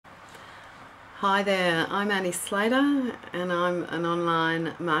Hi there, I'm Annie Slater and I'm an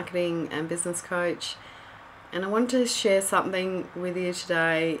online marketing and business coach, and I wanted to share something with you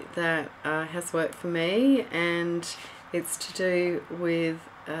today that has worked for me, and it's to do with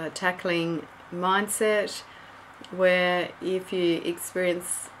tackling mindset, where if you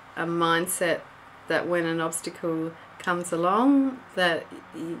experience a mindset that when an obstacle comes along that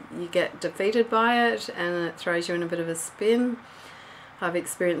you get defeated by it and it throws you in a bit of a spin. I've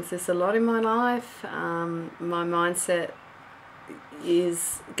experienced this a lot in my life. My mindset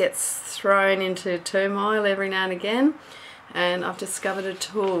gets thrown into turmoil every now and again, and I've discovered a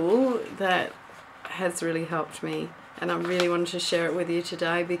tool that has really helped me, and I really wanted to share it with you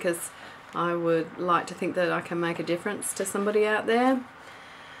today because I would like to think that I can make a difference to somebody out there.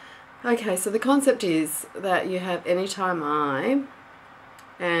 Okay, so the concept is that you have anytime I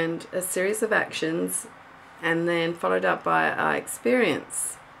and a series of actions, and then followed up by our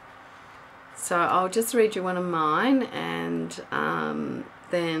experience. So I'll just read you one of mine, and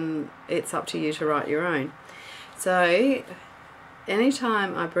then it's up to you to write your own. So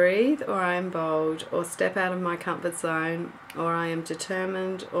anytime I breathe, or I am bold, or step out of my comfort zone, or I am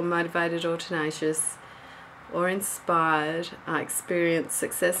determined or motivated or tenacious or inspired, I experience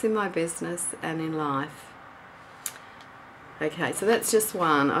success in my business and in life. Okay, so that's just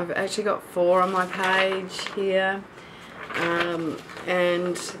one. I've actually got 4 on my page here,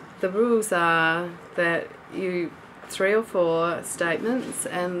 and the rules are that you 3 or 4 statements,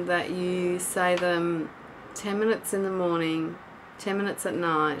 and that you say them 10 minutes in the morning, 10 minutes at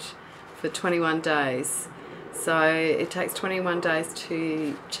night for 21 days. So it takes 21 days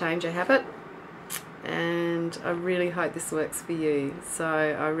to change a habit, and I really hope this works for you. So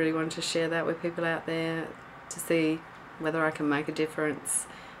I really wanted to share that with people out there to see whether I can make a difference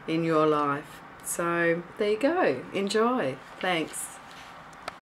in your life. So there you go. Enjoy. Thanks.